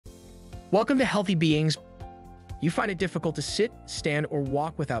Welcome to Healthy Beings. You find it difficult to sit, stand, or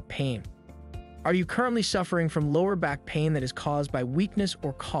walk without pain. Are you currently suffering from lower back pain that is caused by weakness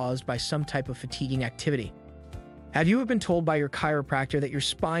or caused by some type of fatiguing activity? Have you been told by your chiropractor that your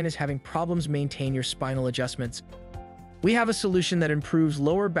spine is having problems maintain your spinal adjustments? We have a solution that improves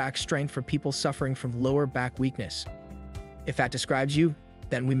lower back strength for people suffering from lower back weakness. If that describes you,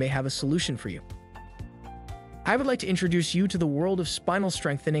 then we may have a solution for you. I would like to introduce you to the world of spinal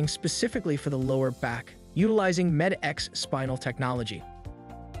strengthening specifically for the lower back, utilizing MedX spinal technology.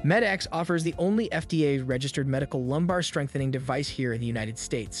 MedX offers the only FDA-registered medical lumbar strengthening device here in the United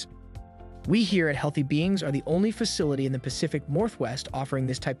States. We here at Healthy Beings are the only facility in the Pacific Northwest offering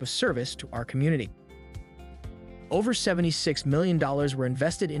this type of service to our community. Over $76 million were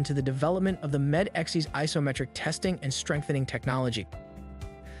invested into the development of the MedX's isometric testing and strengthening technology.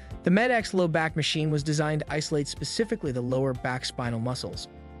 The MedX low back machine was designed to isolate specifically the lower back spinal muscles.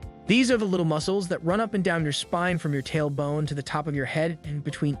 These are the little muscles that run up and down your spine from your tailbone to the top of your head and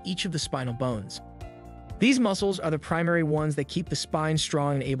between each of the spinal bones. These muscles are the primary ones that keep the spine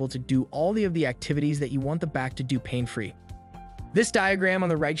strong and able to do all of the activities that you want the back to do pain-free. This diagram on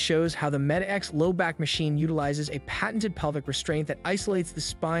the right shows how the MedX low back machine utilizes a patented pelvic restraint that isolates the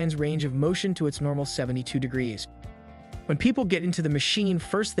spine's range of motion to its normal 72 degrees. When people get into the machine,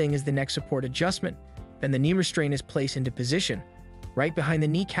 first thing is the neck support adjustment, then the knee restraint is placed into position, right behind the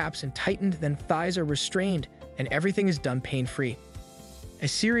kneecaps and tightened, then thighs are restrained, and everything is done pain-free. A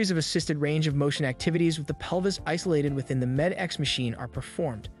series of assisted range of motion activities with the pelvis isolated within the MedX machine are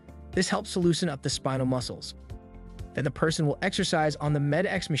performed. This helps to loosen up the spinal muscles. Then the person will exercise on the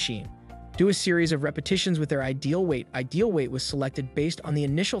MedX machine, do a series of repetitions with their ideal weight. Ideal weight was selected based on the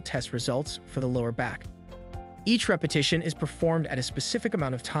initial test results for the lower back. Each repetition is performed at a specific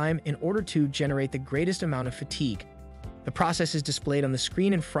amount of time in order to generate the greatest amount of fatigue. The process is displayed on the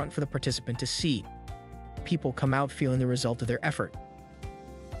screen in front for the participant to see. People come out feeling the result of their effort.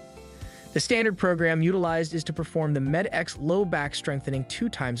 The standard program utilized is to perform the MedX low back strengthening 2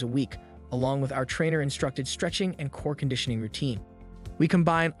 times a week, along with our trainer-instructed stretching and core conditioning routine. We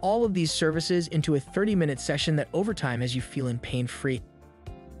combine all of these services into a 30-minute session that over time has you feeling pain-free.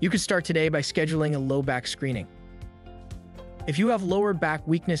 You can start today by scheduling a low back screening. If you have lower back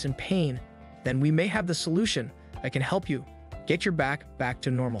weakness and pain, then we may have the solution that can help you get your back to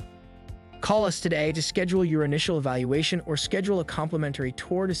normal. Call us today to schedule your initial evaluation or schedule a complimentary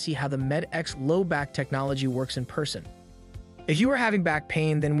tour to see how the MedX low back technology works in person. If you are having back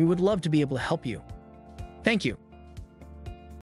pain, then we would love to be able to help you. Thank you.